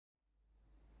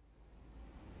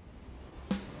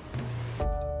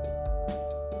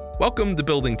Welcome to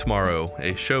Building Tomorrow,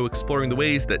 a show exploring the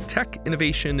ways that tech,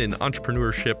 innovation, and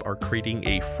entrepreneurship are creating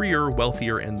a freer,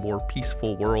 wealthier, and more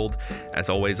peaceful world. As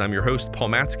always, I'm your host, Paul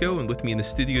Matsko, and with me in the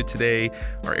studio today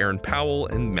are Aaron Powell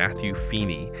and Matthew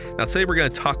Feeney. Now, today we're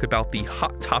going to talk about the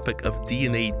hot topic of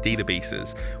DNA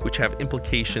databases, which have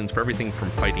implications for everything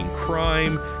from fighting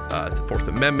crime, the Fourth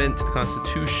Amendment, to the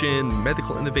Constitution,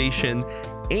 medical innovation,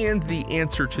 and the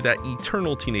answer to that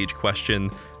eternal teenage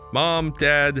question, Mom,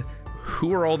 Dad,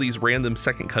 who are all these random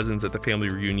second cousins at the family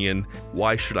reunion?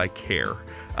 Why should I care?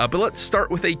 But let's start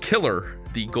with a killer,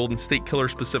 the Golden State Killer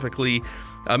specifically.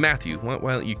 Matthew,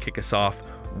 why don't you kick us off?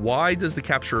 Why does the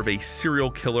capture of a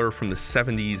serial killer from the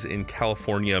 70s in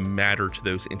California matter to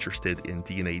those interested in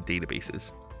DNA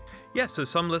databases? Yeah, so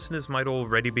some listeners might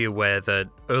already be aware that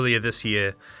earlier this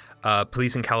year,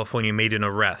 police in California made an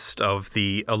arrest of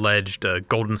the alleged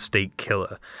Golden State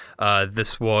Killer.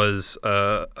 This was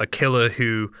a killer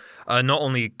who not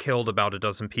only killed about a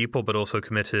dozen people, but also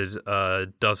committed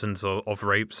dozens of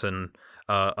rapes and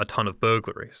a ton of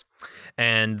burglaries.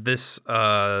 And this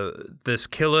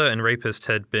killer and rapist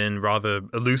had been rather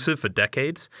elusive for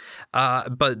decades.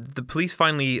 But the police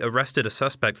finally arrested a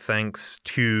suspect thanks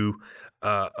to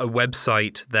a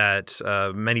website that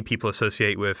many people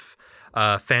associate with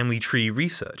family tree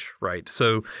research, right?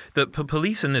 So the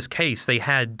police in this case, they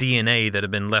had DNA that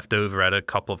had been left over at a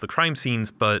couple of the crime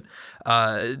scenes, but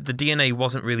the DNA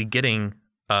wasn't really getting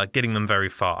them very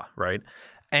far, right?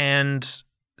 And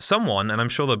someone, and I'm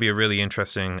sure there'll be a really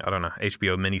interesting,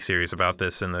 HBO miniseries about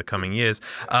this in the coming years,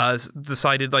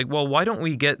 decided like, well, why don't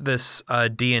we get this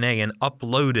DNA and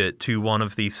upload it to one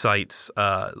of these sites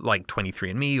like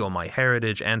 23andMe or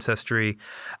MyHeritage, Ancestry,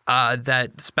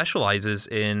 that specializes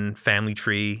in family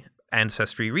tree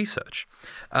ancestry research.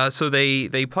 So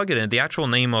they plug it in. The actual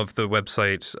name of the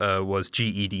website was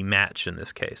GEDmatch in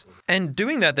this case. And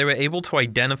doing that, they were able to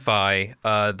identify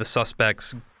the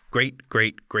suspect's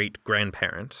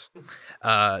great-great-great-grandparents.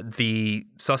 The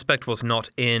suspect was not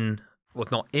in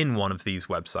one of these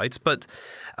websites, but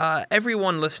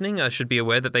everyone listening should be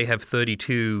aware that they have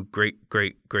 32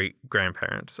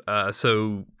 great-great-great-grandparents.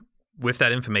 So with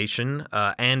that information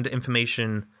and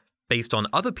information based on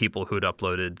other people who had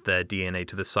uploaded their DNA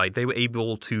to the site, they were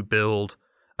able to build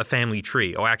a family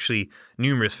tree, or actually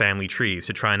numerous family trees,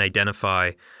 to try and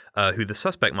identify who the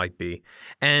suspect might be,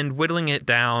 and whittling it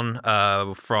down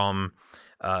from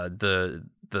the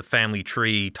family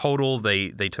tree total. They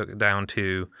took it down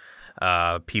to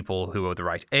people who were the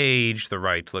right age, the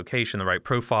right location, the right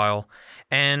profile,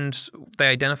 and they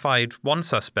identified one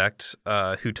suspect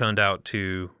who turned out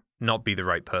to not be the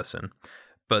right person.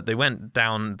 But they went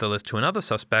down the list to another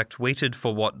suspect, waited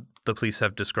for what the police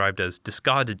have described as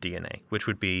discarded DNA, which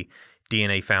would be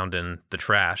DNA found in the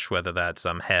trash, whether that's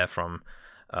hair from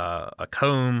a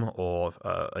comb or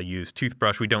a used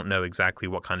toothbrush. We don't know exactly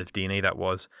what kind of DNA that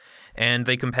was. And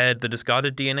they compared the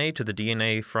discarded DNA to the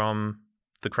DNA from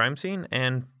the crime scene,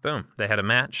 and boom, they had a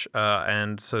match.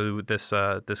 And so this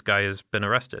guy has been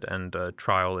arrested, and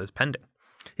trial is pending.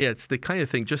 Yeah, it's the kind of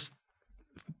thing, just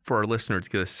for our listeners to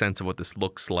get a sense of what this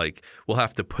looks like, we'll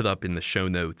have to put up in the show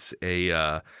notes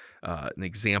an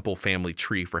example family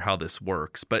tree for how this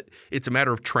works. But it's a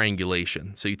matter of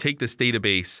triangulation. So you take this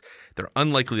database, they're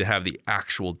unlikely to have the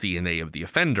actual DNA of the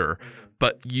offender,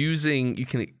 but you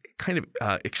can kind of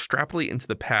extrapolate into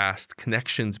the past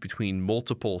connections between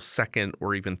multiple second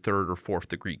or even third or fourth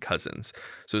degree cousins.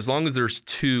 So as long as there's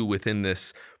two within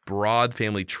this broad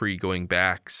family tree going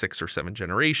back 6 or 7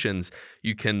 generations,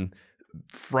 you can,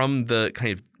 from the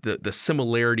kind of the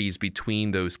similarities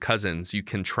between those cousins, you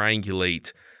can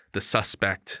triangulate the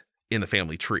suspect in the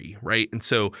family tree, right? And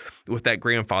so with that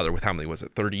grandfather, with how many was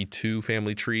it, 32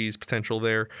 family trees potential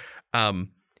there,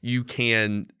 you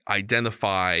can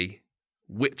identify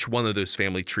which one of those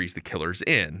family trees the killer's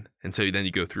in. And so then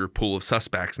you go through a pool of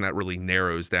suspects, and that really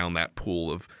narrows down that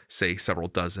pool of, say, several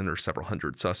dozen or several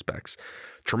hundred suspects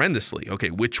tremendously. Okay,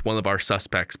 which one of our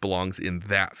suspects belongs in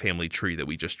that family tree that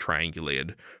we just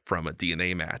triangulated from a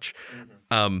DNA match?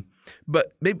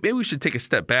 But maybe we should take a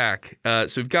step back.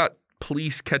 So we've got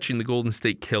police catching the Golden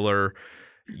State Killer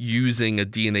using a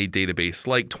DNA database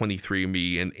like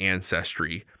 23andMe and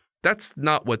Ancestry. That's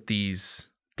not what these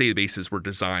databases were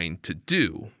designed to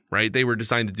do, right? They were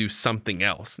designed to do something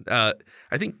else. I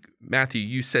think, Matthew,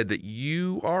 you said that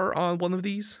you are on one of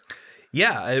these?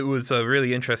 Yeah, it was a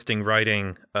really interesting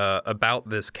writing about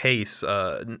this case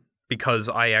because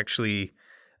I actually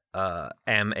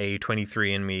am a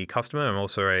 23andMe customer. I'm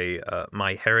also a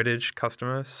MyHeritage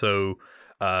customer. So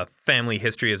family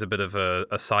history is a bit of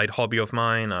a side hobby of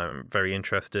mine. I'm very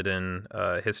interested in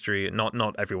history.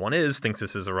 Not everyone thinks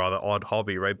this is a rather odd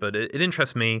hobby, right? But it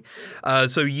interests me.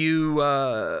 So you,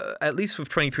 at least with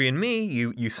 23andMe,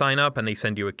 you sign up and they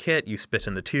send you a kit. You spit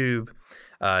in the tube.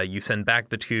 You send back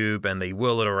the tube and they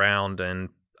whirl it around and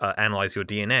analyze your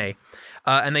DNA.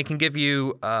 And they can give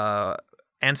you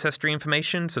ancestry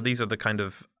information. So these are the kind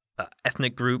of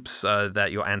ethnic groups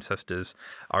that your ancestors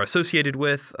are associated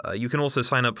with. You can also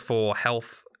sign up for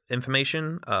health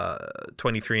information.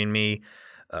 23andMe,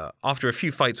 after a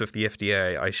few fights with the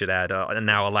FDA, I should add, are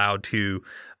now allowed to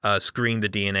screen the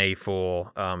DNA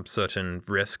for certain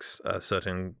risks,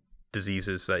 certain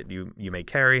diseases that you may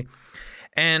carry.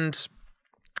 And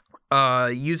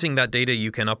using that data,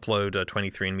 you can upload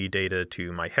 23andMe data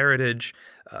to MyHeritage,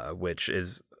 which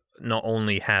is not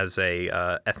only has a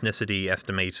ethnicity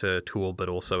estimator tool, but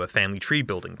also a family tree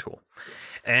building tool.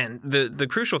 And the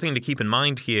crucial thing to keep in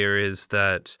mind here is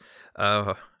that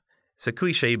it's a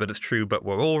cliche, but it's true, but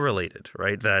we're all related,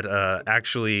 right? That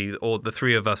actually all the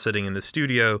three of us sitting in the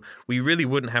studio, we really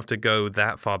wouldn't have to go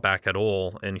that far back at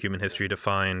all in human history to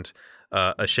find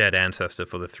a shared ancestor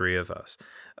for the three of us.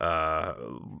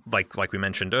 Like we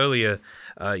mentioned earlier,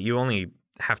 you only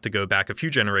have to go back a few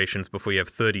generations before you have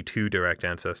 32 direct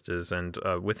ancestors, and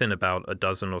within about a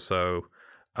dozen or so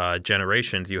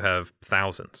generations, you have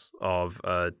thousands of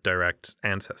direct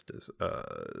ancestors.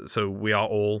 So we are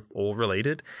all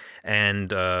related,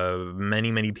 and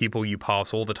many people you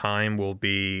pass all the time will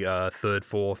be third,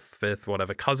 fourth, fifth,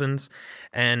 whatever cousins.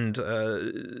 And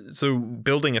so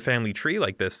building a family tree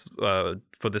like this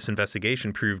for this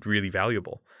investigation proved really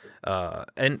valuable.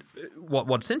 And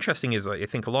what's interesting is I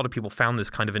think a lot of people found this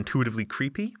kind of intuitively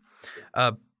creepy,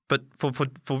 but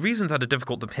for reasons that are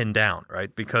difficult to pin down,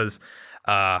 right? Because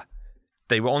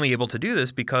they were only able to do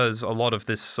this because a lot of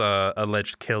this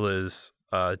alleged killer's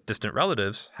distant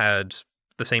relatives had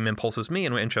the same impulse as me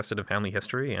and were interested in family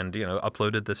history and,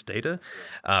 uploaded this data.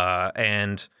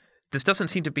 And this doesn't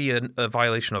seem to be a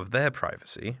violation of their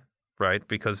privacy, right?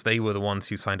 Because they were the ones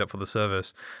who signed up for the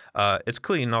service. It's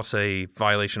clearly not a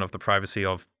violation of the privacy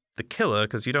of the killer,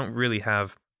 because you don't really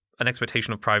have an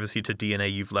expectation of privacy to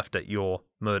DNA you've left at your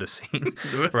murder scene,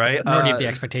 right? Nor do you have the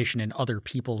expectation in other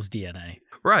people's DNA.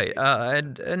 Right.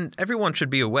 And everyone should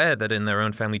be aware that in their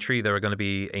own family tree, there are going to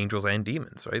be angels and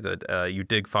demons, right? That you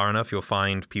dig far enough, you'll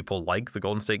find people like the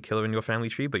Golden State Killer in your family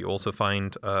tree, but you also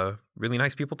find really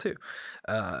nice people too.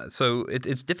 So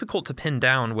it's difficult to pin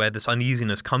down where this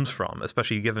uneasiness comes from,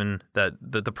 especially given that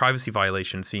the privacy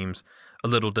violation seems a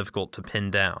little difficult to pin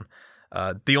down.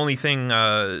 The only thing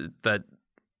that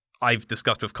I've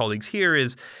discussed with colleagues here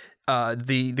is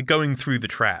the going through the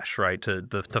trash, right,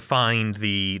 to find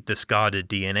the discarded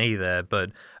DNA there.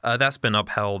 But that's been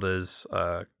upheld as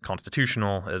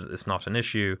constitutional. It's not an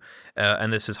issue.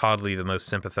 And this is hardly the most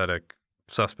sympathetic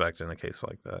suspect in a case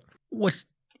like that. What's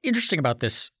interesting about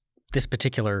this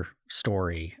particular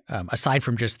story, aside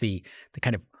from just the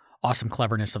kind of awesome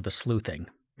cleverness of the sleuthing,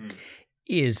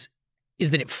 is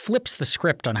that it flips the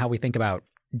script on how we think about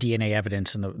DNA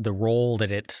evidence and the role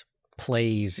that it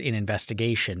plays in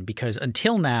investigation, because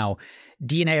until now,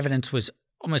 DNA evidence was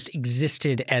almost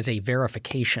existed as a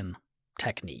verification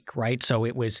technique, right? So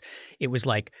it was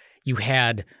like you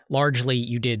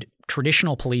did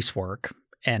traditional police work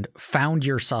and found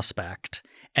your suspect,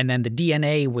 and then the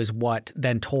DNA was what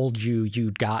then told you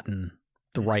you'd gotten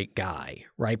the right guy,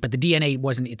 right? But the DNA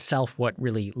wasn't itself what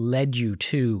really led you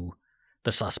to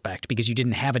the suspect, because you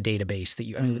didn't have a database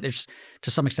there's to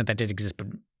some extent that did exist, but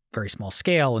very small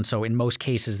scale. And so in most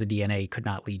cases, the DNA could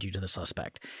not lead you to the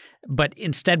suspect. But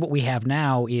instead, what we have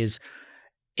now is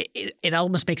it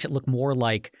almost makes it look more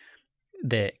like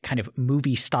the kind of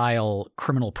movie style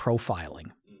criminal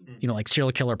profiling, like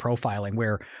serial killer profiling,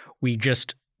 where we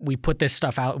put this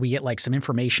stuff out, we get like some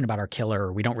information about our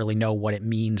killer, we don't really know what it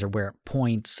means or where it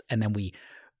points, and then we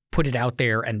put it out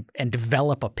there and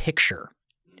develop a picture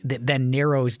that then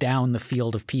narrows down the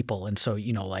field of people. And so,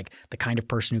 like the kind of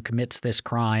person who commits this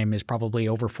crime is probably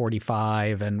over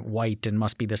 45 and white and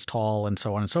must be this tall and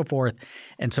so on and so forth.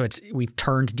 And so we've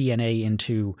turned DNA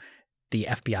into the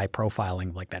FBI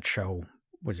profiling, like that show,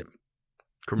 was it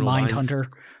Criminal Mindhunter?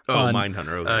 Oh,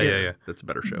 Mindhunter. Oh, yeah. That's a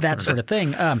better show. That sort of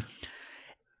thing. And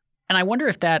I wonder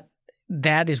if that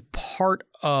is part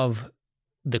of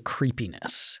the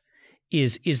creepiness,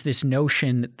 is this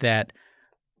notion that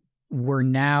we're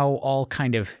now all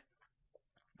kind of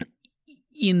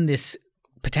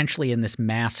potentially in this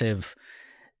massive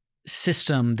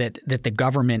system that the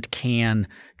government can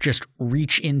just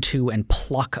reach into and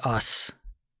pluck us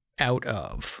out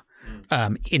of,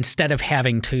 instead of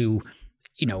having to,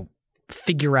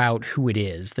 figure out who it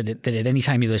is, that at any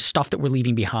time there's stuff that we're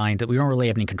leaving behind that we don't really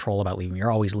have any control about leaving.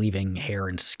 You're always leaving hair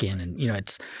and skin, and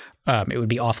it's it would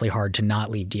be awfully hard to not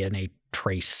leave DNA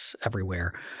trace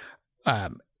everywhere.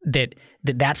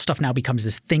 That stuff now becomes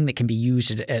this thing that can be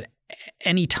used at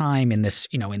any time in this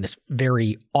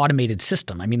very automated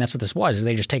system. I mean, that's what this was. Is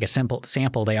they just take a sample,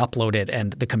 they upload it,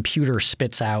 and the computer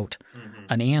spits out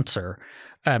an answer.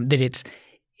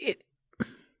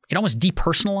 It almost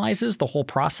depersonalizes the whole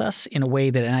process in a way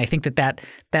that, and I think that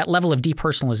level of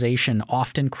depersonalization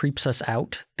often creeps us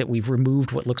out, that we've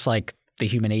removed what looks like the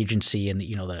human agency and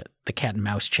the cat and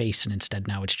mouse chase, and instead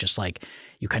now it's just like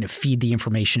you kind of feed the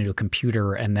information into a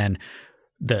computer, and then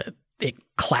it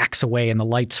clacks away and the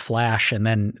lights flash, and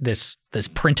then this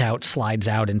printout slides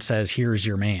out and says, "Here's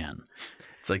your man."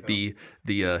 It's like the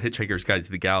Hitchhiker's Guide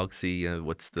to the Galaxy.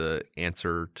 What's the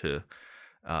answer to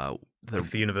the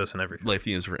universe and everything? Life,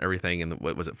 the universe, and everything. And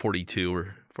what was it, 42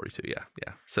 or 42?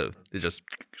 Yeah. So it just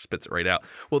spits it right out.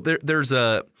 Well, there's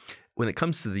when it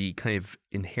comes to the kind of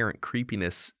inherent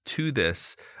creepiness to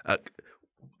this,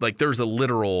 like there's a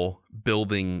literal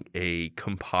building a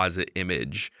composite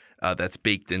image that's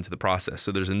baked into the process.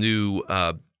 So there's a new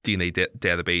DNA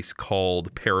database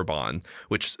called Parabon,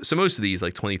 so most of these,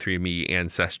 like 23andMe,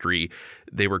 Ancestry,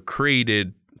 they were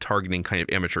created targeting kind of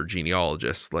amateur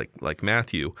genealogists like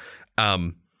Matthew.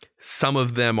 Some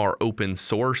of them are open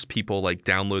source. People like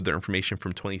download their information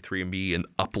from 23andMe and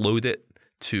upload it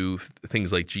to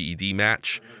things like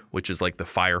GEDmatch, which is like the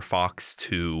Firefox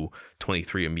to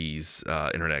 23andMe's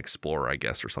Internet Explorer, I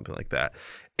guess, or something like that.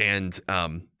 And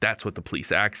that's what the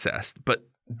police accessed. But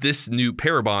this new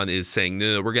Parabon is saying,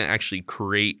 no, we're going to actually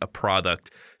create a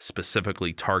product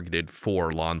specifically targeted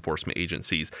for law enforcement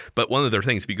agencies. But one of their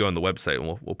things, if you go on the website,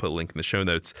 and we'll put a link in the show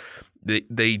notes,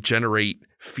 they generate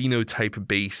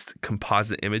phenotype-based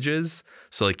composite images.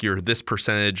 So like you're this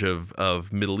percentage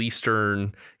of Middle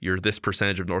Eastern, you're this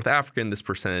percentage of North African, this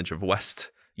percentage of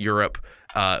West Europe,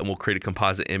 and we'll create a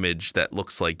composite image that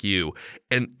looks like you.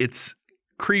 And it's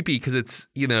creepy because it's,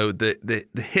 the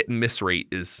hit and miss rate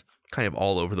is kind of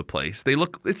all over the place.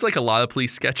 It's like a lot of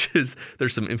police sketches.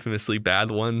 There's some infamously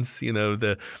bad ones.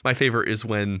 My favorite is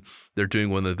when they're doing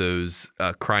one of those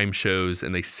crime shows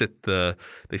and they set the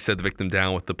victim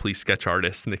down with the police sketch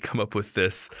artist, and they come up with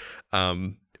this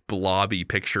blobby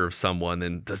picture of someone,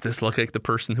 and does this look like the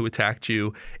person who attacked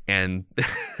you? And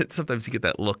sometimes you get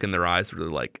that look in their eyes where they're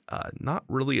like, not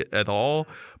really at all,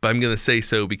 but I'm going to say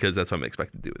so because that's what I'm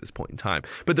expected to do at this point in time.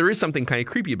 But there is something kind of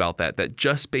creepy about that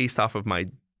just based off of my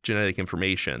genetic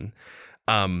information,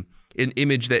 an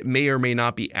image that may or may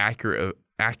not be an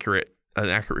accurate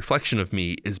reflection of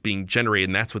me is being generated,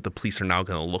 and that's what the police are now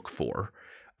going to look for.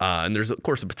 And there's, of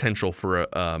course, a potential for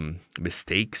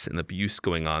mistakes and abuse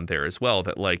going on there as well.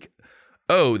 That like,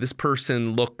 oh, this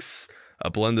person looks a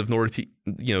blend of North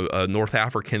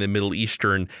African and Middle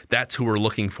Eastern. That's who we're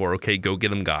looking for. Okay, go get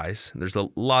them, guys. And there's a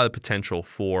lot of potential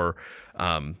for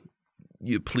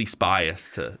police bias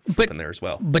to slip in there as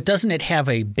well. But doesn't it have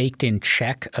a baked-in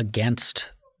check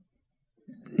against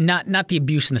not the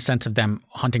abuse in the sense of them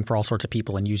hunting for all sorts of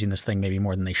people and using this thing maybe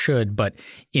more than they should, but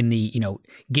in the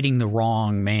getting the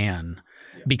wrong man?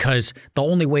 Yeah. Because the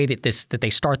only way that they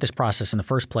start this process in the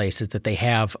first place is that they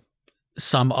have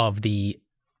some of the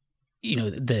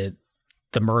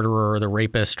murderer or the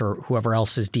rapist or whoever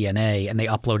else's DNA, and they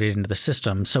upload it into the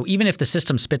system. So even if the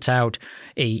system spits out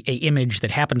a image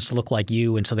that happens to look like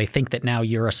you, and so they think that now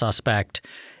you're a suspect,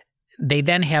 they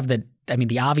then have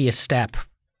the obvious step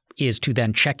is to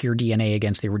then check your DNA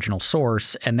against the original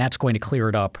source, and that's going to clear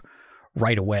it up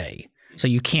right away. So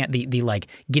you can't the like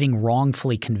getting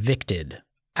wrongfully convicted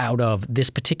out of this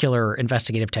particular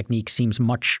investigative technique seems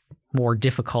much more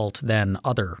difficult than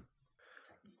other.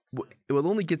 It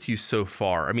only gets you so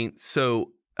far. I mean,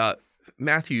 so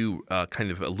Matthew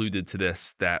kind of alluded to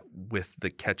this, that with the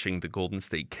catching the Golden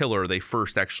State Killer, they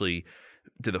first actually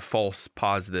did a false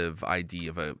positive ID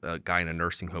of a guy in a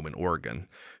nursing home in Oregon,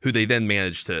 who they then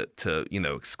managed to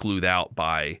exclude out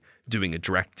by doing a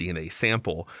direct DNA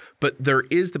sample. But there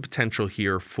is the potential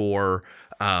here for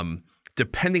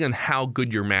depending on how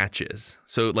good your match is.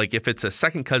 So like if it's a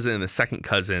second cousin and a second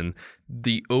cousin,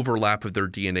 the overlap of their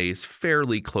DNA is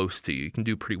fairly close to you. You can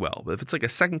do pretty well. But if it's like a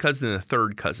second cousin and a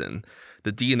third cousin,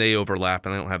 the DNA overlap,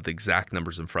 and I don't have the exact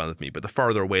numbers in front of me, but the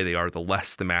farther away they are, the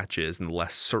less the match is and the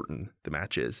less certain the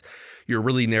match is. You're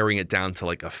really narrowing it down to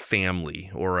like a family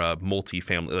or a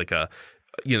multi-family, like the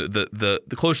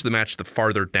closer the match, the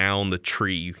farther down the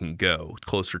tree you can go,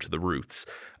 closer to the roots.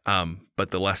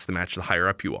 But the less the match, the higher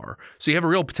up you are. So you have a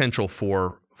real potential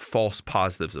for false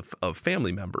positives of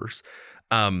family members.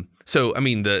 So, I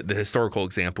mean, the historical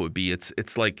example would be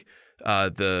it's like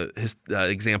his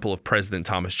example of President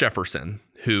Thomas Jefferson,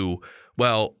 who,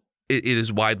 well, it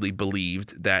is widely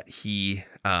believed that he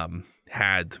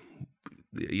had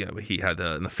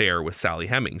an affair with Sally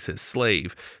Hemings, his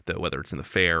slave. Though whether it's an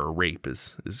affair or rape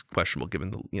is questionable,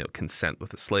 given the consent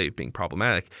with a slave being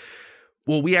problematic.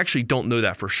 Well, we actually don't know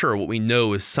that for sure. What we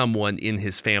know is someone in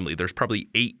his family. There's probably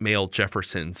 8 male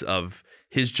Jeffersons of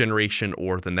his generation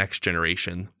or the next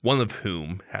generation, one of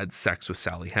whom had sex with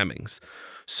Sally Hemings.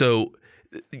 So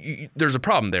there's a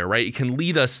problem there, right? It can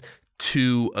lead us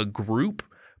to a group,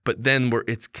 but then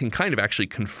it can kind of actually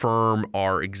confirm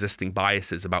our existing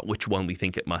biases about which one we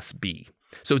think it must be.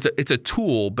 So it's a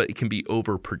tool, but it can be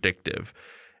over predictive.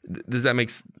 Does that make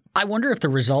sense? I wonder if the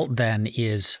result then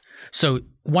is – so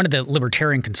one of the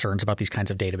libertarian concerns about these kinds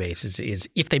of databases is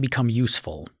if they become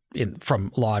useful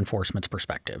from law enforcement's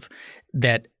perspective,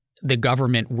 that the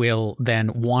government will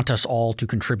then want us all to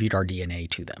contribute our DNA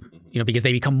to them, because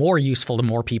they become more useful to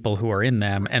more people who are in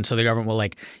them. And so the government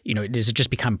will does it just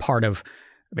become part of –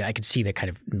 I mean, I could see the kind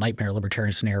of nightmare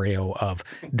libertarian scenario of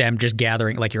them just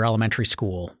gathering, like your elementary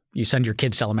school. You send your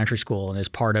kids to elementary school, and as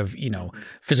part of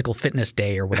physical fitness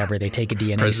day or whatever, they take a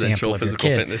DNA sample of your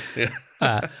kid. Fitness,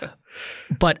 yeah.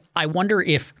 But I wonder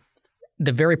if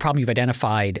the very problem you've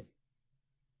identified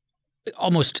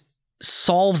almost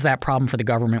solves that problem for the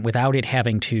government without it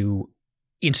having to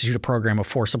institute a program of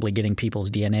forcibly getting people's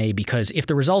DNA, because if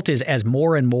the result is as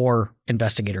more and more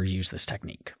investigators use this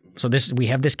technique. So we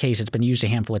have this case, it's been used a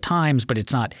handful of times, but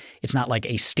it's not like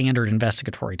a standard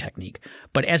investigatory technique.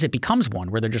 But as it becomes one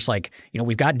where they're just like,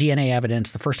 we've got DNA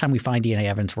evidence, the first time we find DNA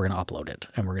evidence, we're going to upload it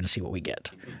and we're going to see what we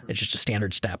get. It's just a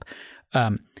standard step.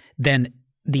 Then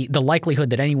the likelihood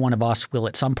that any one of us will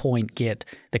at some point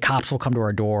the cops will come to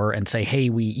our door and say,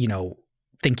 hey, we,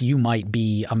 think you might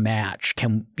be a match.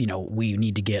 We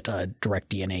need to get a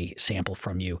direct DNA sample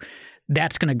from you.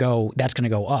 That's going to go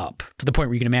up to the point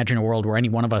where you can imagine a world where any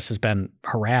one of us has been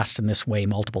harassed in this way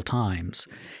multiple times.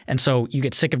 And so you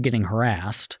get sick of getting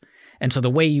harassed. And so the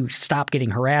way you stop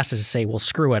getting harassed is to say, well,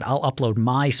 screw it. I'll upload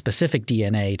my specific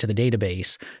DNA to the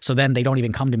database. So then they don't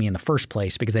even come to me in the first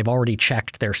place because they've already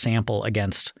checked their sample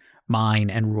against mine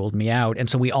and ruled me out. And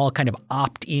so we all kind of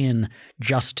opt in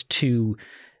just to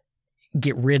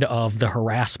get rid of the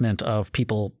harassment of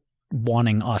people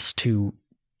wanting us to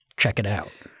check it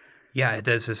out. Yeah,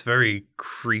 there's this very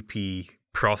creepy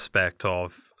prospect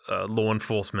of law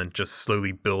enforcement just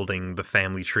slowly building the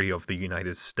family tree of the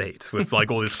United States with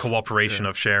all this cooperation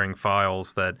of sharing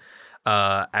files that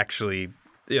actually,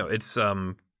 it's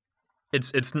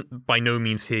by no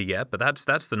means here yet, but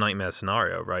that's the nightmare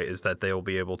scenario, right? Is that they'll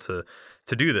be able to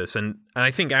do this, and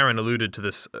I think Aaron alluded to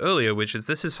this earlier, which is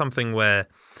this is something where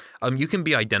you can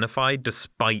be identified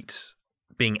despite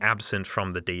being absent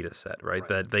from the data set, right?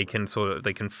 That they can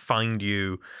find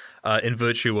you in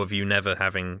virtue of you never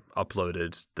having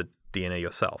uploaded the DNA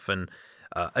yourself. And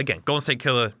again, Golden State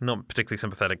Killer, not particularly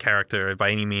sympathetic character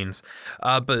by any means,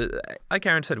 but like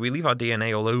Aaron said, we leave our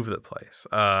DNA all over the place,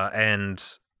 and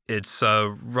it's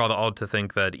rather odd to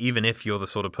think that even if you're the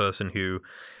sort of person who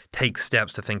takes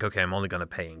steps to think, okay, I'm only going to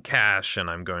pay in cash and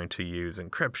I'm going to use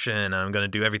encryption and I'm going to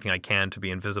do everything I can to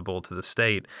be invisible to the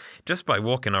state, just by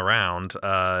walking around,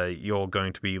 you're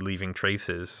going to be leaving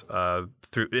traces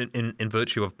through in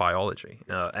virtue of biology.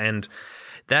 And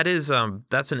that is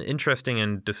that's an interesting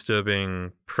and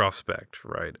disturbing prospect,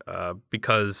 right?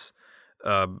 Because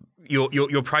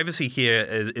your privacy here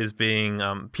is being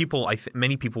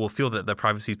many people will feel that their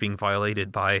privacy is being violated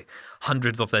by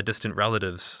hundreds of their distant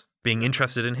relatives being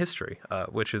interested in history,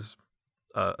 which is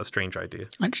a strange idea.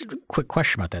 Just a quick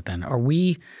question about that then.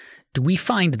 Do we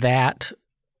find that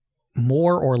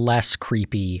more or less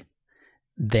creepy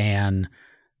than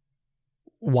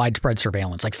widespread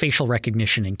surveillance, like facial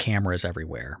recognition and cameras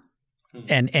everywhere?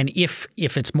 And if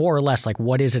it's more or less, like,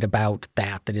 what is it about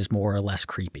that is more or less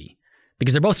creepy?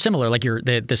 Because they're both similar. Like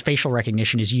this facial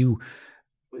recognition is you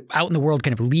out in the world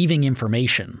kind of leaving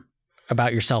information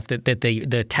about yourself that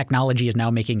the technology is now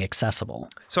making accessible.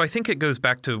 So I think it goes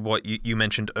back to what you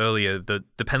mentioned earlier, that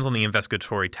depends on the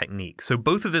investigatory technique. So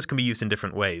both of this can be used in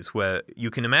different ways, where you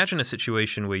can imagine a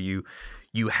situation where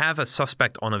you have a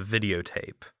suspect on a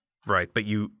videotape, right? But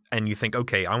you think,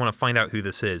 okay, I want to find out who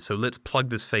this is. So let's plug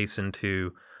this face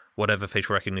into whatever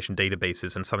facial recognition database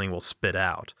is and something will spit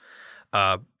out.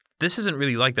 This isn't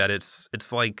really like that. It's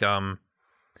like,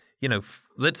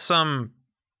 let's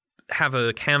have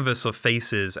a canvas of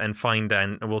faces and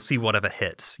we'll see whatever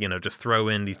hits. Just throw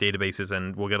in these databases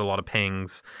and we'll get a lot of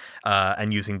pings,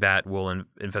 and using that we'll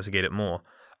investigate it more.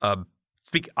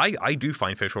 I do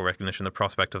find facial recognition, the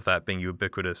prospect of that being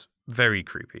ubiquitous, very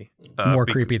creepy. More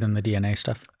creepy than the DNA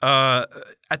stuff?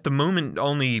 At the moment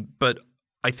only, but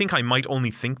I think I might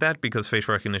only think that because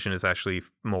facial recognition is actually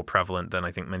more prevalent than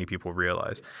I think many people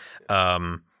realize.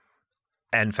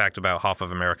 In fact, about half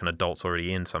of American adults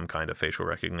already in some kind of facial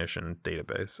recognition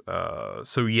database.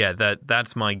 So yeah,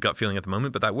 that's my gut feeling at the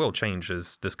moment, but that will change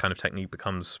as this kind of technique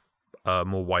becomes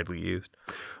more widely used.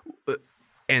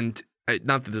 And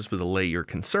not that this would allay your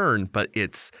concern, but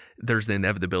there's an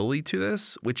inevitability to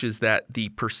this, which is that the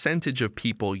percentage of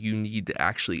people you need to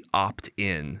actually opt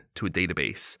in to a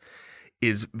database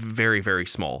is very, very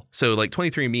small. So like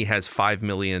 23andMe has 5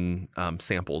 million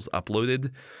samples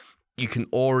uploaded. You can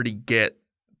already get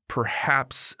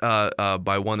perhaps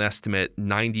by one estimate,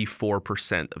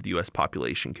 94% of the U.S.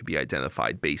 population could be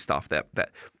identified based off that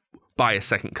by a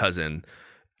second cousin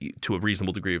to a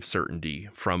reasonable degree of certainty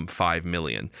from 5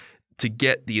 million. To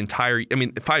get the entire,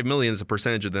 5 million as a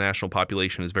percentage of the national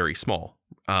population is very small.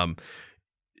 I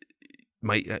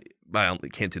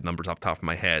can't do the numbers off the top of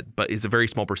my head, but it's a very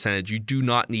small percentage. You do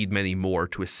not need many more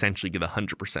to essentially get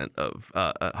 100% of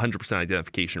 100%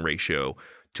 identification ratio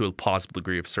to a plausible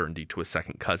degree of certainty to a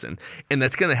second cousin. And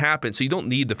that's going to happen. So you don't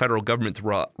need the federal government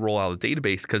to roll out a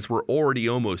database because we're already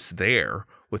almost there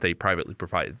with a privately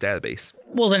provided database.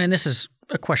 Well, then, and this is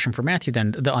a question for Matthew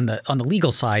then on the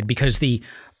legal side, because the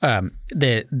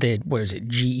what is it,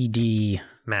 GED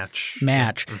match,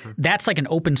 mm-hmm. That's like an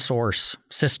open source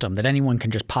system that anyone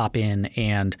can just pop in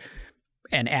and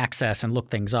access and look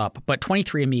things up. But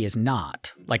 23andMe is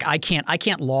not. Like I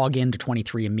can't log into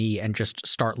 23andMe and just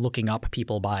start looking up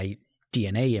people by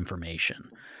DNA information.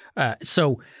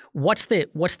 So what's the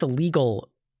legal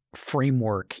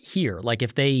framework here? Like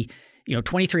if they,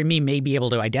 23andMe may be able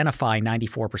to identify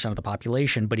 94% of the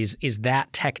population, but is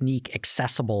that technique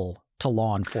accessible to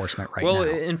law enforcement right now? Well,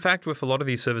 in fact, with a lot of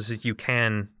these services, you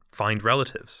can find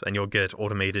relatives and you'll get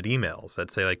automated emails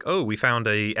that say like, oh, we found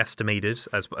a estimated,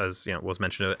 as was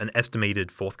mentioned, an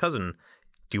estimated fourth cousin.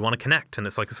 Do you want to connect? And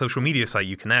it's like a social media site.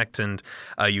 You connect and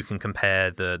you can compare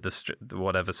the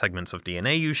whatever segments of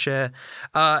DNA you share.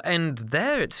 And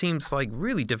there it seems like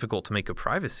really difficult to make a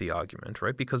privacy argument,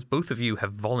 right? Because both of you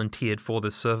have volunteered for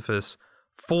this service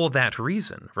for that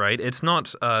reason, right? It's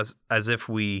not as if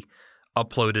we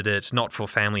uploaded it not for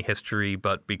family history,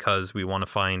 but because we want to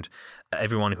find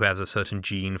everyone who has a certain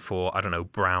gene for, I don't know,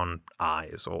 brown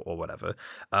eyes or whatever.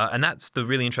 And that's the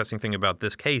really interesting thing about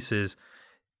this case is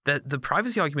that the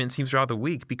privacy argument seems rather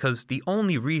weak because the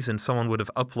only reason someone would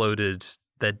have uploaded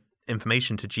their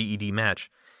information to GEDmatch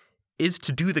is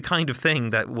to do the kind of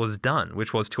thing that was done,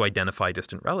 which was to identify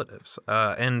distant relatives.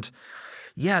 And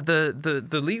yeah,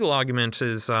 the legal argument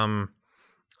is not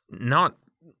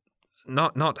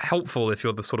helpful if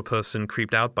you're the sort of person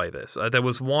creeped out by this. There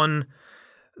was some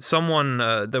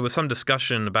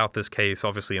discussion about this case,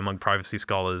 obviously among privacy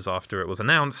scholars after it was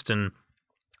announced, and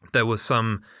there was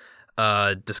some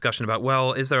discussion about,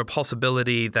 well, is there a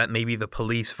possibility that maybe the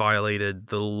police violated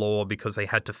the law because they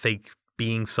had to fake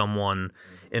being someone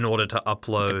in order to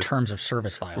upload like terms of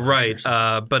service violation, right?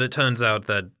 But it turns out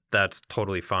that that's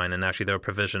totally fine, and actually there are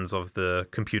provisions of the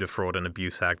Computer Fraud and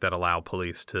Abuse Act that allow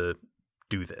police to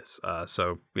do this.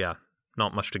 So yeah,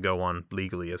 not much to go on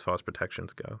legally as far as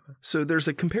protections go. So there's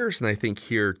a comparison, I think,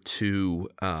 here to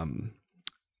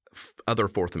other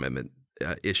Fourth Amendment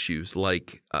issues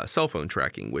like cell phone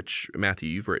tracking, which, Matthew,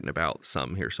 you've written about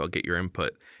some here, so I'll get your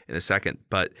input in a second.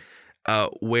 But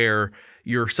where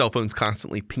your cell phone's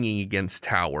constantly pinging against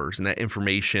towers, and that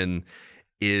information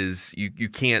is you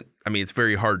can't – it's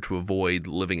very hard to avoid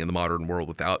living in the modern world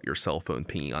without your cell phone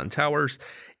pinging on towers.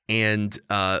 And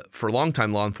for a long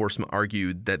time, law enforcement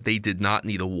argued that they did not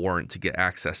need a warrant to get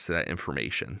access to that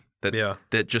information.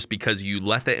 That just because you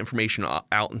let that information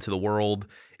out into the world,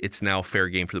 it's now fair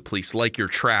game for the police, like your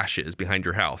trash is behind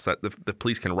your house. That the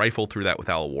police can rifle through that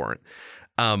without a warrant.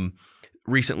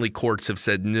 Recently, courts have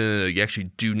said, no, you actually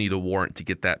do need a warrant to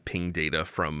get that ping data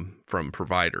from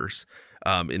providers,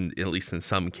 at least in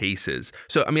some cases.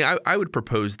 So, I would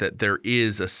propose that there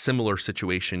is a similar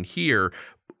situation here.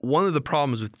 One of the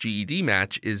problems with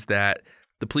GEDmatch is that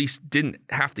the police didn't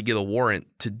have to get a warrant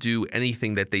to do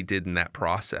anything that they did in that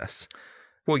process.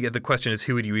 Well, yeah, the question is,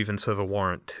 who would you even serve a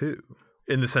warrant to?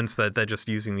 In the sense that they're just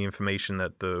using the information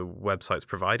that the website's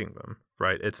providing them,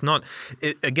 right? It's not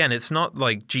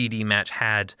like GEDmatch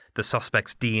had the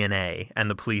suspect's DNA and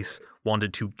the police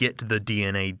wanted to get the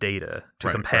DNA data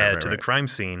to compare to the crime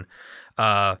scene.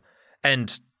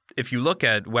 And if you look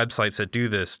at websites that do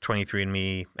this,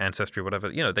 23andMe, Ancestry,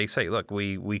 whatever, they say, look,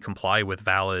 we comply with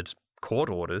valid court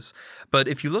orders. But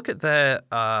if you look at their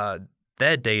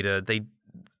data,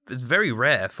 it's very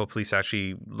rare for police to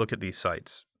actually look at these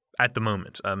sites at the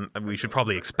moment. We should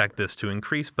probably expect this to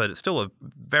increase, but it's still a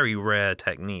very rare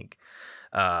technique.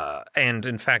 And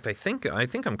in fact, I think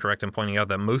I'm correct in pointing out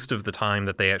that most of the time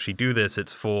that they actually do this,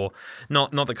 it's for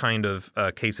not the kind of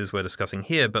cases we're discussing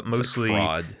here, but mostly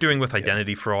like doing with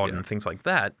identity fraud and things like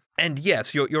that. And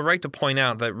yes, you're right to point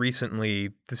out that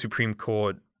recently the Supreme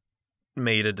Court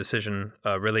made a decision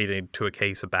related to a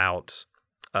case about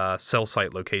cell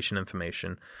site location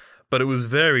information. But it was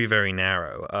very, very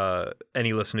narrow.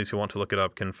 Any listeners who want to look it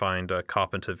up can find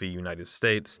Carpenter v. United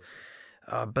States.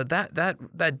 But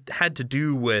that had to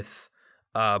do with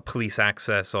police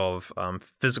access of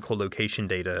physical location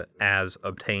data as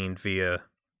obtained via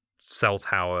cell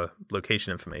tower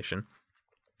location information.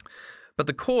 But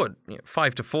the court,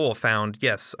 5-4, found,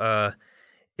 yes,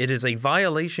 it is a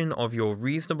violation of your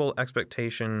reasonable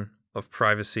expectation of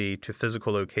privacy to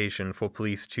physical location for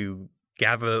police to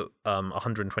gather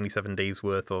 127 days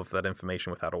worth of that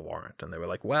information without a warrant. And they were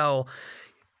like, well,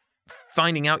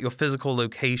 finding out your physical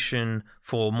location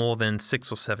for more than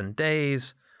 6 or 7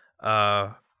 days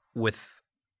without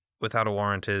a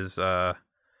warrant is,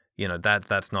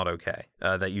 that's not okay.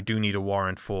 That you do need a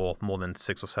warrant for more than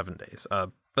 6 or 7 days.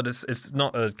 But it's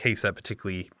not a case that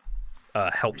particularly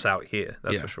helps out here,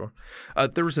 that's for sure.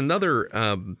 There was another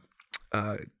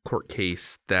court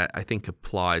case that I think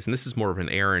applies, and this is more of an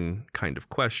Aaron kind of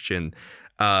question.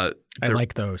 I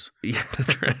like those. Yeah,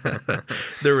 that's right.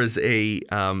 There was it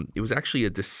was actually a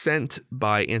dissent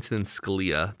by Antonin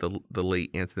Scalia, the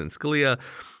late Antonin Scalia,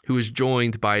 who was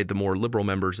joined by the more liberal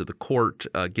members of the court,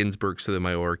 Ginsburg,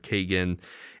 Sotomayor, Kagan.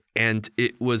 And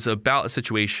it was about a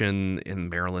situation in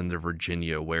Maryland or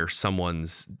Virginia where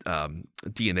someone's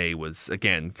DNA was,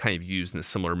 again, kind of used in a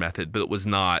similar method, but it was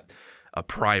not a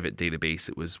private database.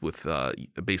 It was with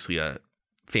basically a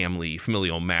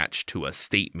familial match to a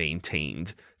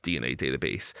state-maintained DNA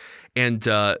database. And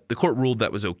the court ruled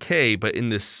that was okay, but in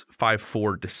this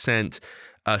 5-4 dissent,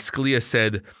 Scalia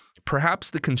said, perhaps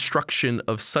the construction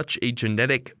of such a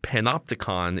genetic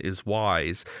panopticon is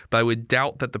wise, but I would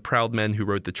doubt that the proud men who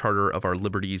wrote the Charter of Our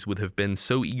Liberties would have been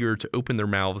so eager to open their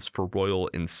mouths for royal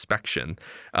inspection.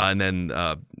 And then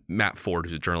Matt Ford,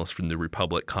 who's a journalist from The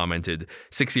Republic, commented,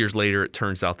 6 years later, it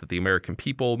turns out that the American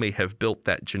people may have built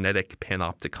that genetic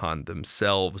panopticon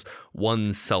themselves,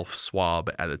 one self-swab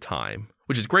at a time,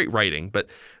 which is great writing. But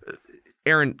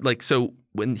Aaron, so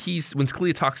when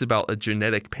Scalia talks about a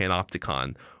genetic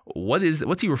panopticon,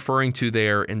 what's he referring to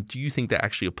there, and do you think that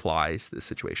actually applies to this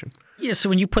situation? Yeah. So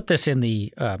when you put this in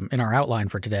in our outline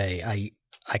for today,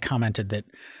 I commented that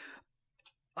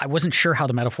I wasn't sure how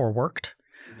the metaphor worked.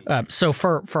 So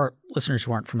for listeners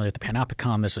who aren't familiar with the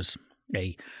panopticon, this was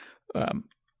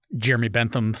Jeremy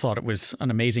Bentham thought it was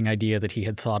an amazing idea that he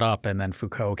had thought up, and then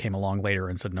Foucault came along later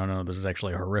and said, no, this is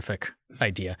actually a horrific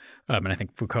idea. And I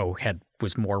think Foucault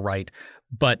was more right,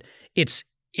 but it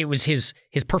was his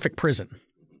perfect prison.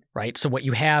 Right. So what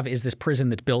you have is this prison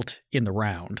that's built in the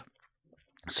round.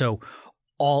 So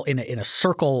all in a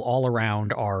circle all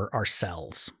around are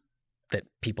cells that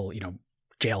people,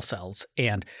 jail cells.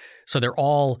 And so they're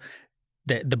all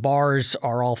the bars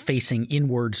are all facing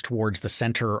inwards towards the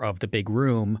center of the big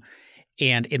room.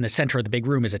 And in the center of the big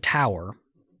room is a tower,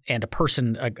 and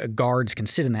guards can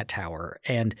sit in that tower.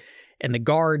 And the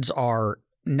guards are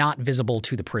not visible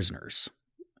to the prisoners.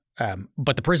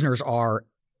 But the prisoners are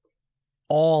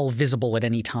all visible at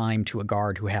any time to a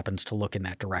guard who happens to look in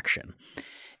that direction.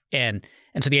 And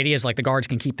so the idea is the guards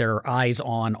can keep their eyes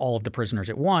on all of the prisoners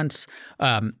at once.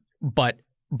 But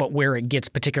where it gets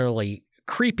particularly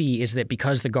creepy is that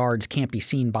because the guards can't be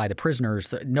seen by the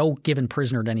prisoners, no given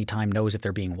prisoner at any time knows if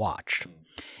they're being watched.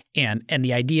 And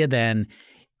the idea then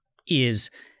is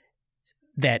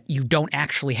that you don't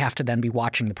actually have to then be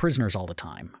watching the prisoners all the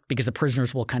time, because the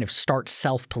prisoners will kind of start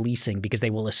self-policing because they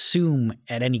will assume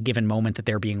at any given moment that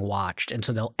they're being watched. And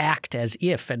so they'll act as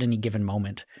if at any given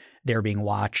moment they're being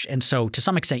watched. And so to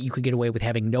some extent, you could get away with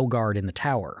having no guard in the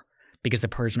tower because the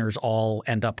prisoners all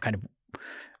end up kind of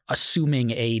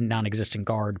assuming a non-existent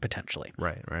guard potentially.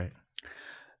 Right.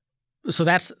 So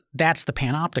that's the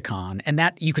panopticon, and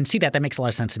that you can see that makes a lot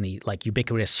of sense in the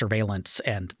ubiquitous surveillance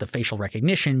and the facial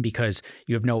recognition, because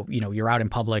you have you're out in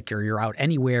public or you're out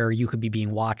anywhere, you could be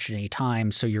being watched at any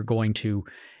time, so you're going to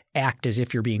act as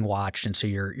if you're being watched, and so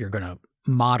you're going to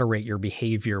moderate your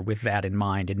behavior with that in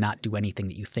mind and not do anything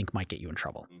that you think might get you in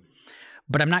trouble.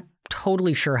 But I'm not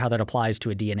totally sure how that applies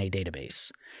to a DNA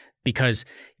database, because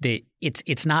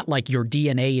it's not like your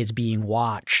DNA is being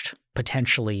watched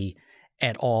potentially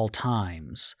at all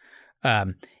times.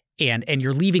 And and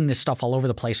you're leaving this stuff all over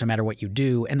the place no matter what you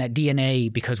do. And that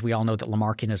DNA, because we all know that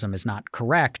Lamarckianism is not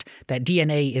correct, that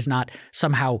DNA is not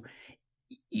somehow,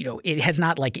 it has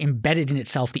not like embedded in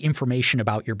itself the information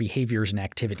about your behaviors and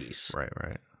activities.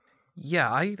 Right.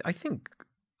 Yeah, I think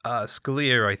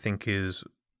Scalia, I think, is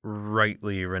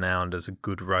rightly renowned as a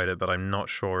good writer, but I'm not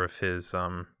sure if his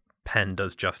pen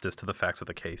does justice to the facts of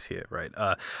the case here, right?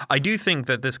 I do think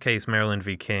that this case, Maryland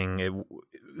v. King,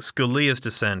 Scalia's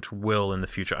dissent will in the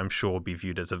future, I'm sure, be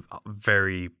viewed as a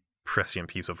very prescient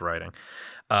piece of writing.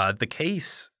 The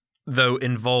case, though,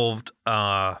 involved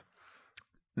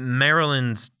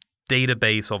Maryland's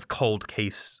database of cold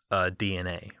case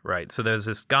DNA, right? So there's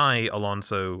this guy,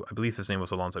 Alonzo, I believe his name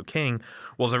was Alonzo King,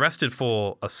 was arrested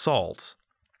for assault.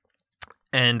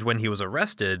 And when he was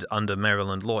arrested under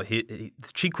Maryland law, his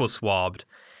cheek was swabbed,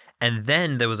 and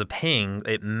then there was a ping.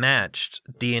 It matched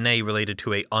DNA related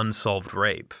to a unsolved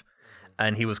rape,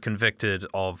 and he was convicted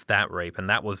of that rape. And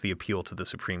that was the appeal to the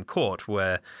Supreme Court,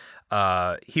 where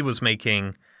he was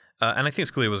making, and I think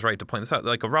Scalia was right to point this out,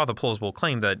 like a rather plausible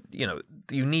claim that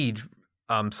you need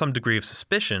some degree of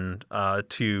suspicion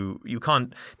you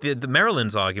can't. The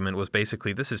Maryland's argument was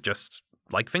basically this is just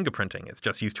like fingerprinting. It's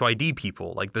just used to ID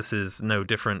people. Like, this is no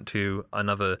different to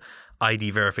another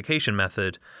ID verification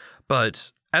method.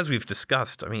 But as we've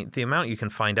discussed, I mean, the amount you can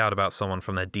find out about someone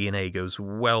from their DNA goes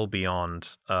well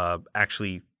beyond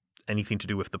actually anything to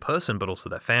do with the person, but also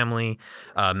their family,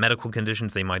 medical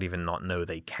conditions they might even not know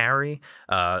they carry.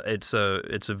 It's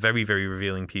a very, very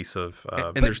revealing piece of...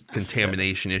 and there's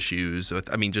contamination issues. With,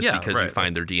 because you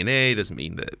find their DNA doesn't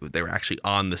mean that they were actually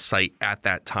on the site at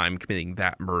that time committing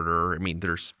that murder. I mean,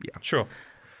 there's... Yeah. Sure.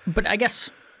 But I guess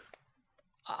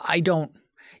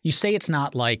you say it's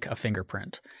not like a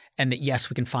fingerprint, and that, yes,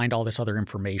 we can find all this other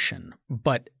information,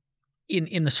 but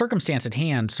in the circumstance at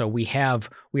hand, so we have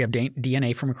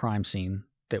DNA from a crime scene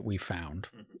that we found,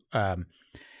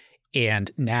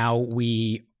 and now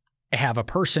we have a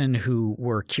person who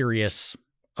we're curious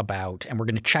about, and we're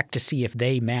going to check to see if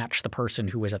they match the person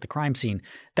who was at the crime scene.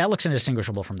 That looks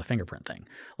indistinguishable from the fingerprint thing.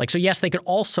 Like, so yes, they could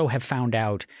also have found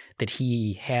out that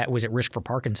he was at risk for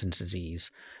Parkinson's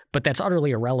disease, but that's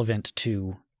utterly irrelevant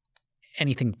to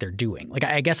anything that they're doing. Like,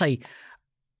 I guess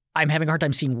I'm having a hard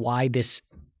time seeing why this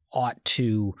ought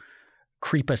to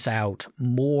creep us out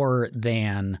more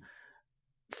than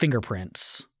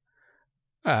fingerprints.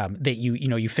 That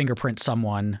you fingerprint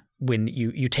someone when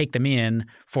you take them in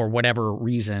for whatever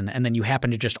reason, and then you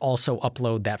happen to just also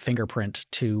upload that fingerprint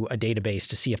to a database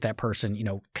to see if that person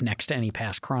connects to any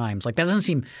past crimes. Like, that doesn't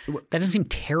seem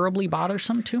terribly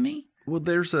bothersome to me. Well,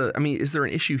 is there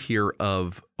an issue here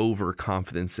of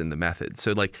overconfidence in the method?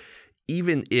 So, like,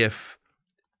 even if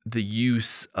the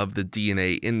use of the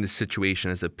DNA in this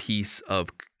situation as a piece of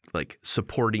like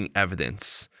supporting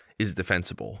evidence is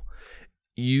defensible,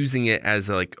 using it as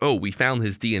like, oh, we found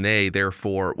his DNA,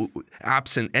 therefore,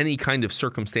 absent any kind of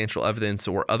circumstantial evidence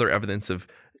or other evidence of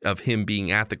him being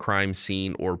at the crime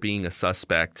scene or being a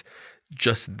suspect,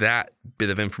 just that bit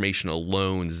of information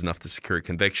alone is enough to secure a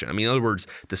conviction. I mean, in other words,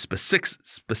 the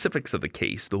specifics of the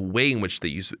case, the way in which they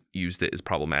used it is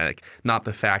problematic, not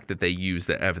the fact that they used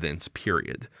the evidence,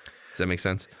 period. Does that make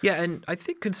sense? Yeah, and I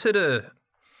think consider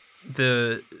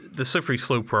the slippery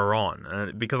slope we're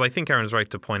on, because I think Aaron's right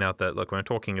to point out that, look, when we're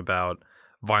talking about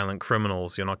violent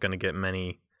criminals, you're not going to get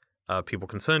many people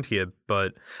concerned here,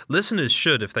 but listeners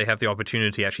should, if they have the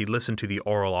opportunity, actually listen to the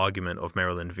oral argument of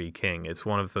Maryland v. King. It's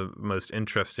one of the most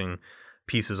interesting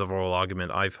pieces of oral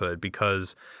argument I've heard,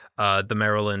 because the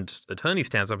Maryland attorney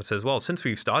stands up and says, well, since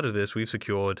we've started this, we've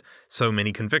secured so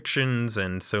many convictions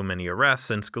and so many arrests,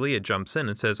 and Scalia jumps in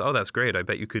and says, oh, that's great. I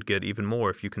bet you could get even more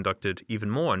if you conducted even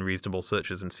more unreasonable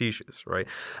searches and seizures, right?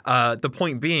 The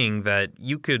point being that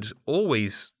you could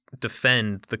always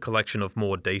defend the collection of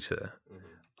more data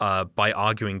by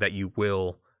arguing that you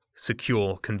will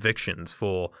secure convictions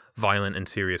for violent and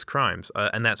serious crimes.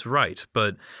 And that's right.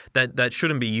 But that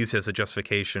shouldn't be used as a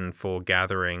justification for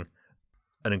gathering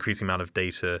an increasing amount of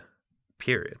data,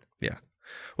 period. Yeah.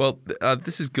 Well,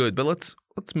 this is good, but let's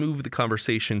move the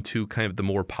conversation to kind of the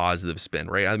more positive spin,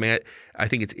 right? I mean, I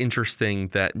think it's interesting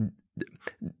that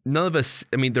none of us,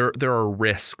 I mean, there are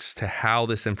risks to how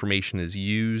this information is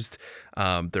used.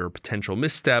 There are potential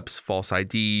missteps, false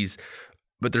IDs,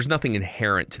 but there's nothing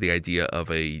inherent to the idea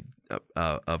of a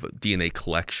DNA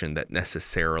collection that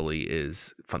necessarily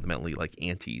is fundamentally like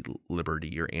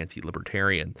anti-liberty or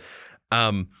anti-libertarian.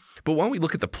 But why don't we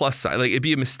look at the plus side? Like, it'd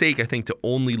be a mistake, I think, to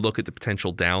only look at the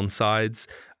potential downsides.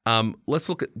 Let's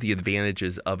look at the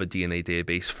advantages of a DNA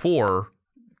database for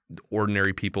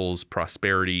ordinary people's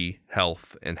prosperity,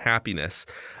 health, and happiness.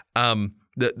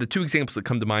 The two examples that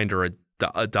come to mind are a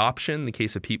adoption, in the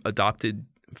case of adopted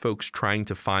folks trying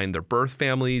to find their birth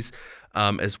families,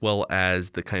 as well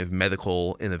as the kind of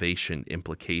medical innovation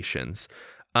implications.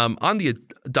 On the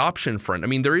adoption front, I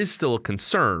mean, there is still a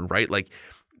concern, right? Like,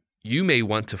 you may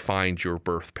want to find your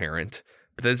birth parent,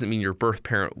 but that doesn't mean your birth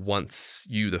parent wants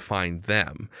you to find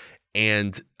them.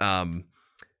 And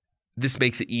this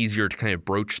makes it easier to kind of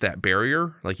broach that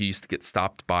barrier. Like, you used to get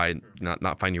stopped by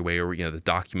not finding your way, or the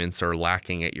documents are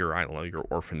lacking at your your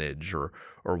orphanage or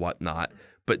whatnot.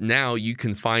 But now you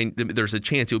can there's a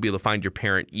chance you'll be able to find your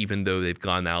parent even though they've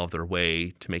gone out of their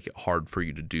way to make it hard for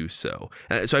you to do so.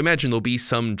 So I imagine there'll be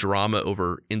some drama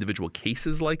over individual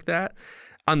cases like that.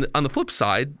 On the flip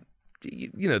side,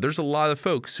 there's a lot of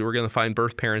folks who are going to find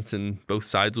birth parents, and both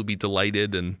sides will be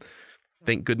delighted, and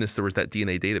thank goodness there was that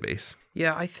DNA database.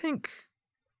 Yeah, I think,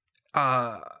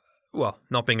 well,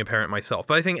 not being a parent myself,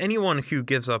 but I think anyone who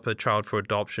gives up a child for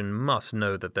adoption must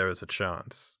know that there is a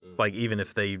chance, like, even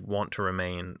if they want to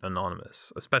remain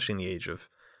anonymous, especially in the age of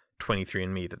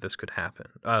 23andMe, that this could happen.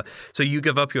 So you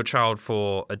give up your child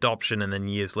for adoption, and then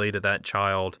years later that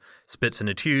child spits in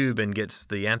a tube and gets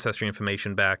the ancestry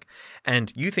information back,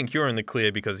 and you think you're in the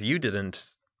clear because you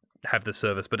didn't have the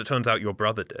service, but it turns out your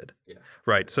brother did. Yeah.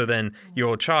 Right. So then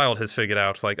your child has figured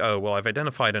out, like, oh, well, I've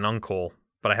identified an uncle,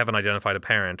 but I haven't identified a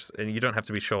parent. And you don't have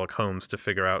to be Sherlock Holmes to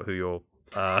figure out who your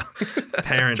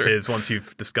parent is once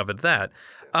you've discovered that.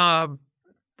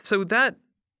 So that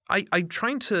I'm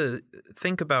trying to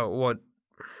think about what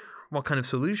kind of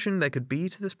solution there could be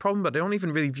to this problem, but I don't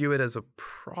even really view it as a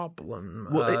problem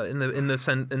in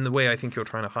the way I think you're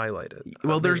trying to highlight it.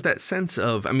 Well, there's that sense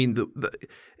of, I mean,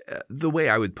 the way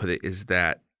I would put it is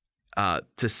that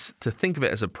to think of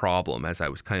it as a problem, as I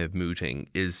was kind of mooting,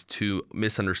 is to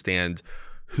misunderstand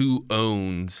who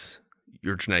owns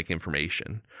your genetic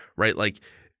information, right? Like,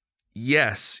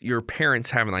 yes, your parents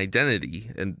have an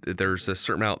identity, and there's a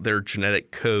certain amount, their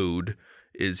genetic code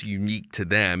is unique to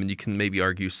them, and you can maybe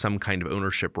argue some kind of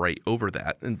ownership right over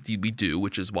that. Indeed, we do,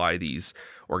 which is why these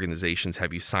organizations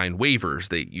have you sign waivers.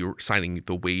 You're signing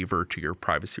the waiver to your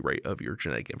privacy right of your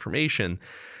genetic information.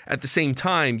 At the same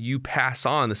time, you pass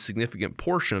on a significant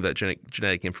portion of that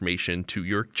genetic information to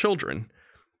your children.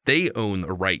 They own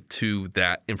a right to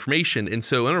that information. And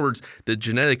so, in other words, the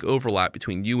genetic overlap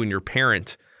between you and your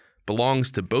parent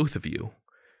belongs to both of you,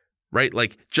 right?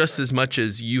 Like, just as much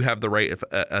as you have the right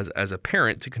as a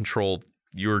parent to control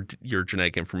your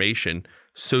genetic information,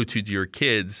 so too do your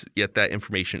kids, yet that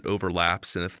information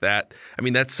overlaps. And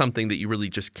that's something that you really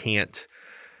just can't,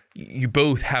 you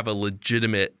both have a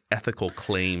legitimate ethical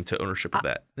claim to ownership of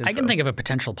that info. I can think of a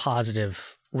potential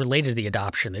positive related to the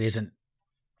adoption that isn't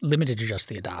limited to just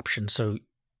the adoption. So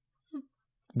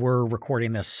we're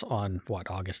recording this on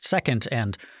August 2nd,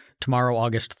 and tomorrow,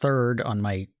 August 3rd, on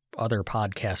my other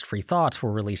podcast, Free Thoughts,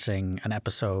 we're releasing an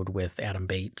episode with Adam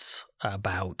Bates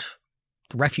about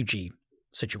the refugee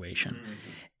situation. Mm-hmm.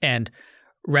 And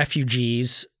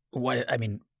refugees,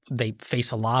 they face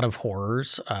a lot of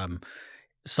horrors.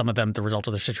 Some of them the result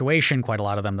of their situation, quite a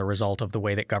lot of them the result of the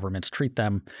way that governments treat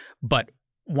them. But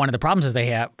one of the problems that they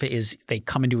have is they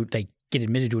get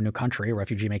admitted to a new country, a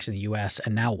refugee makes it in the U.S.,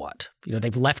 and now what?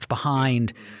 They've left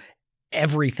behind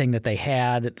everything that they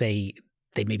had. They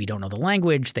maybe don't know the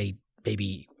language. They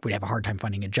maybe would have a hard time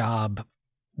finding a job,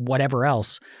 whatever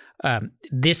else.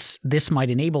 This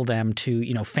might enable them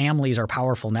to, families are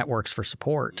powerful networks for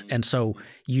support. And so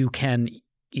you can,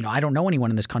 I don't know anyone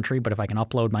in this country, but if I can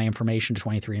upload my information to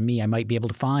 23andMe, I might be able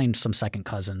to find some second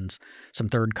cousins, some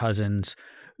third cousins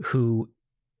who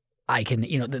I can,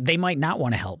 they might not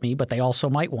want to help me, but they also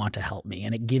might want to help me.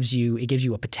 And it gives you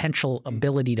a potential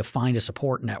ability to find a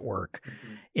support network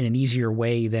in an easier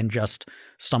way than just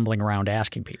stumbling around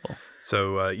asking people.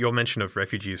 So your mention of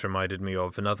refugees reminded me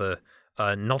of another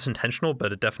not intentional,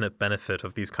 but a definite benefit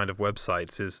of these kind of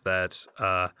websites is that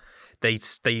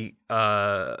they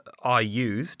are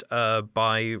used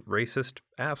by racist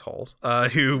assholes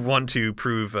who want to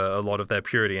prove a lot of their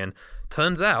purity. And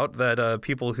turns out that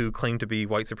people who claim to be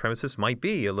white supremacists might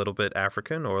be a little bit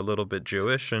African or a little bit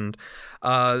Jewish. And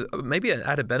maybe an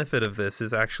added benefit of this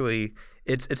is actually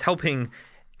it's helping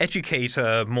educate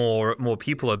more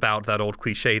people about that old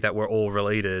cliche that we're all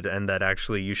related and that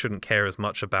actually you shouldn't care as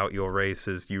much about your race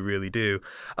as you really do.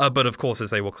 But of course, as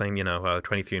they will claim,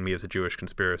 23andMe is a Jewish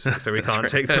conspiracy, so we can't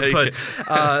take them.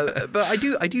 But I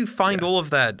do find all of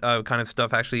that kind of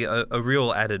stuff actually a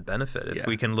real added benefit. If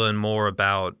we can learn more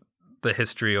about the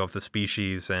history of the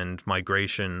species and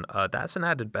migration, that's an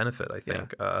added benefit, I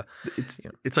think.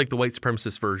 It's like the white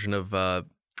supremacist version of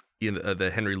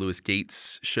the Henry Louis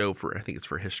Gates show for, I think it's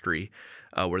for history,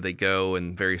 where they go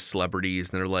and various celebrities,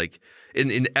 and they're like,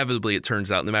 inevitably it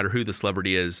turns out no matter who the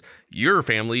celebrity is, your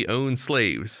family owns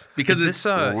slaves. Because is it's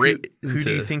this, who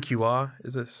do you think you are?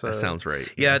 Is this? That sounds right.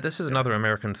 Yeah, this is another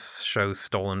American show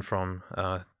stolen from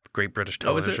Great British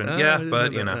Television. Oh, is it? yeah, I but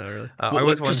didn't know that. Really? I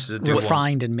always wanted to do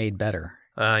refined and made better.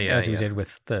 As we yeah. did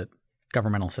with the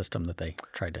governmental system that they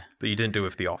tried to. But you didn't do it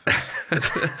with The Office.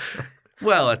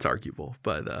 Well, that's arguable,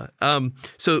 but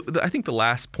I think the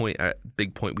last point,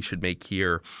 big point we should make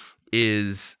here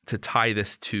is to tie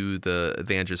this to the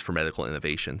advantages for medical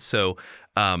innovation. So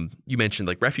you mentioned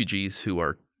like refugees who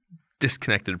are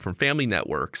disconnected from family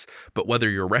networks, but whether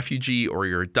you're a refugee or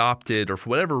you're adopted or for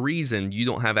whatever reason, you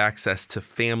don't have access to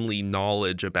family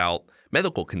knowledge about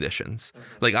medical conditions.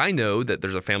 Like I know that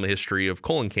there's a family history of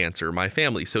colon cancer in my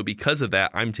family. So because of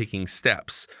that, I'm taking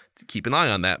steps to keep an eye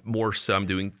on that more. So I'm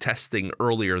doing testing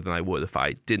earlier than I would if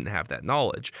I didn't have that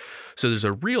knowledge. So there's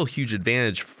a real huge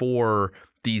advantage for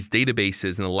these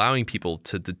databases and allowing people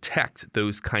to detect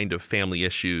those kind of family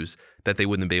issues that they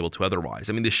wouldn't be able to otherwise.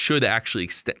 I mean, this should actually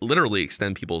literally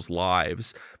extend people's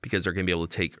lives because they're going to be able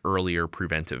to take earlier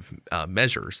preventive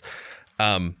measures.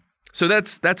 So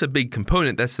that's a big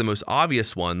component. That's the most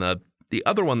obvious one. The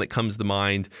other one that comes to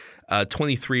mind,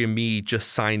 23andMe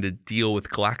just signed a deal with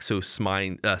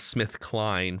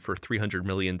GlaxoSmithKline for $300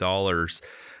 million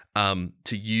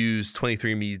to use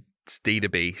 23andMe's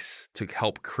database to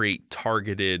help create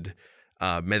targeted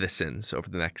medicines over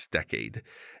the next decade.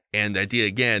 And the idea,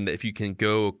 again, that if you can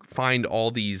go find all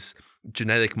these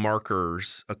genetic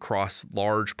markers across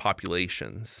large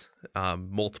populations,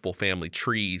 multiple family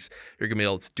trees, you're going to be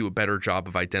able to do a better job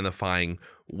of identifying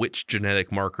which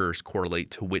genetic markers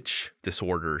correlate to which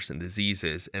disorders and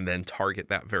diseases, and then target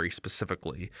that very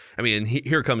specifically. I mean, and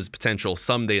here comes potential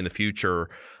someday in the future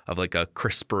of like a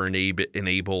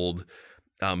CRISPR-enabled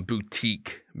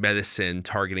boutique medicine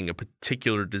targeting a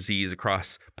particular disease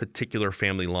across particular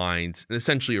family lines and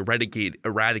essentially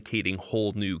eradicating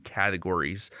whole new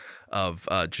categories of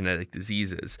genetic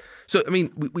diseases. So, I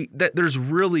mean, there's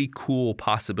really cool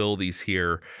possibilities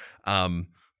here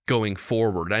going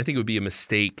forward. And I think it would be a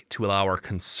mistake to allow our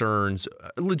concerns,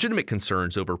 legitimate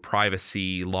concerns over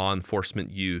privacy, law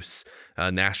enforcement use,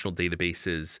 national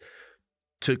databases,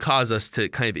 to cause us to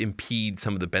kind of impede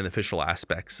some of the beneficial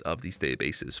aspects of these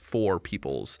databases for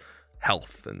people's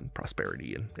health and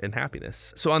prosperity and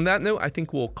happiness. So on that note, I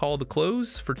think we'll call the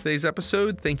close for today's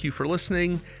episode. Thank you for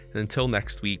listening. And until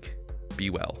next week,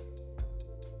 be well.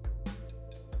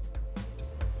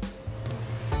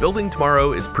 Building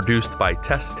Tomorrow is produced by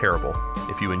Tess Terrible.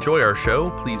 If you enjoy our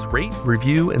show, please rate,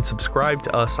 review, and subscribe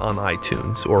to us on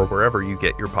iTunes or wherever you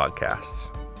get your podcasts.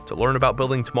 To learn about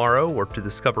Building Tomorrow or to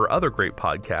discover other great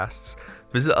podcasts,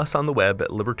 visit us on the web at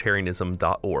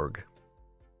Libertarianism.org.